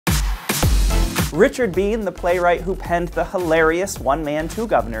Richard Bean, the playwright who penned the hilarious one-man Two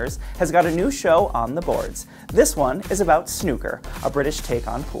Governors, has got a new show on the boards. This one is about snooker, a British take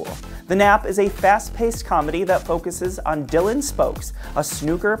on pool. The Nap is a fast-paced comedy that focuses on Dylan Spokes, a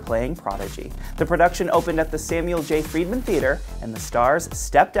snooker-playing prodigy. The production opened at the Samuel J. Friedman Theater, and the stars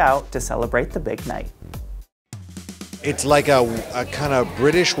stepped out to celebrate the big night. It's like a kind of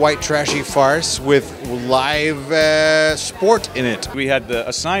British white trashy farce with live sport in it. We had the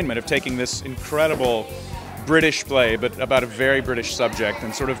assignment of taking this incredible British play, but about a very British subject,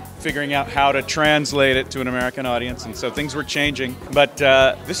 and sort of figuring out how to translate it to an American audience, and so things were changing. But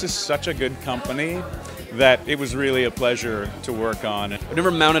this is such a good company that it was really a pleasure to work on. I've never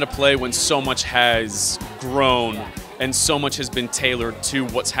mounted a play when so much has grown and so much has been tailored to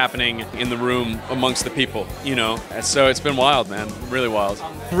what's happening in the room amongst the people, you know? And so it's been wild, man, really wild.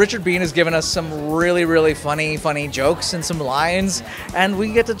 Richard Bean has given us some really funny jokes and some lines, and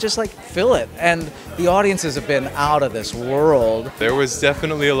we get to just like fill it. And the audiences have been out of this world. There was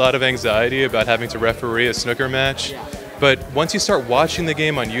definitely a lot of anxiety about having to referee a snooker match. But once you start watching the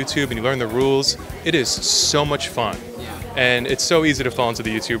game on YouTube and you learn the rules, it is so much fun. And it's so easy to fall into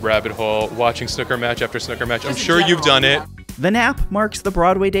the YouTube rabbit hole, watching snooker match after snooker match. I'm sure you've done it. The Nap marks the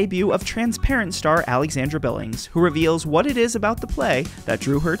Broadway debut of Transparent star Alexandra Billings, who reveals what it is about the play that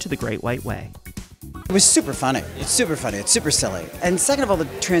drew her to the Great White Way. It was super funny. It's super funny. It's super silly. And second of all, the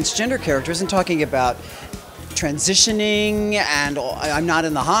transgender character isn't talking about transitioning and I'm not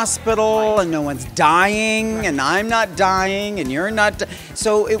in the hospital and no one's dying and I'm not dying and you're not.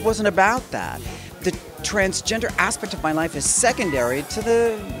 So it wasn't about that. The transgender aspect of my life is secondary to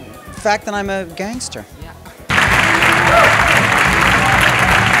the fact that I'm a gangster.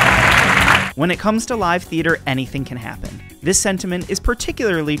 When it comes to live theater, anything can happen. This sentiment is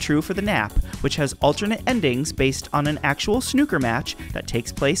particularly true for The Nap, which has alternate endings based on an actual snooker match that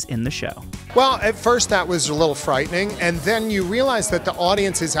takes place in the show. Well, at first that was a little frightening, and then you realize that the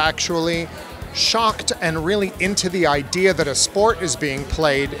audience is actually shocked and really into the idea that a sport is being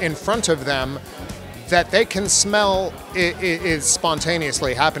played in front of them that they can smell is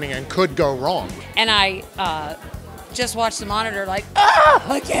spontaneously happening and could go wrong. And I just watched the monitor like, oh,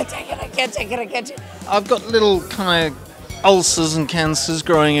 I can't take it, I can't take it, I can't take it. I've got little kind of ulcers and cancers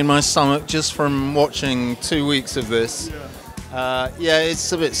growing in my stomach just from watching 2 weeks of this. Yeah, it's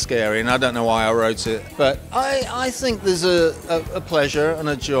a bit scary, and I don't know why I wrote it. But I think there's a pleasure and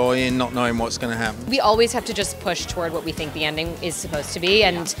a joy in not knowing what's going to happen. We always have to just push toward what we think the ending is supposed to be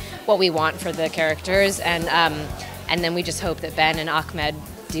and what we want for the characters. And then we just hope that Ben and Ahmed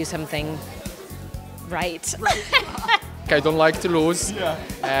do something right. I don't like to lose,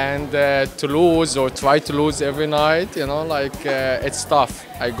 and to lose or try to lose every night, you know, like it's tough.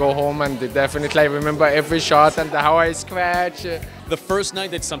 I go home and definitely I remember every shot and how I scratch. The first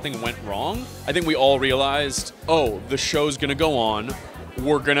night that something went wrong, I think we all realized, oh, the show's gonna go on,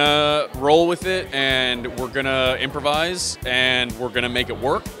 we're gonna roll with it, and we're gonna improvise, and we're gonna make it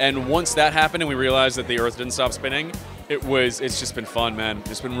work. And once that happened and we realized that the earth didn't stop spinning, it's just been fun, man.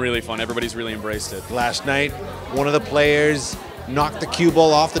 It's been really fun. Everybody's really embraced it. Last night, one of the players knocked the cue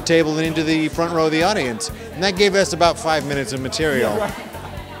ball off the table and into the front row of the audience, and that gave us about 5 minutes of material.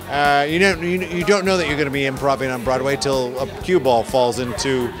 You don't know that you're going to be improvising on Broadway till a cue ball falls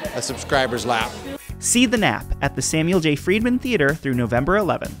into a subscriber's lap. See The Nap at the Samuel J. Friedman Theater through November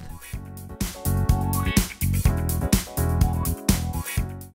 11th.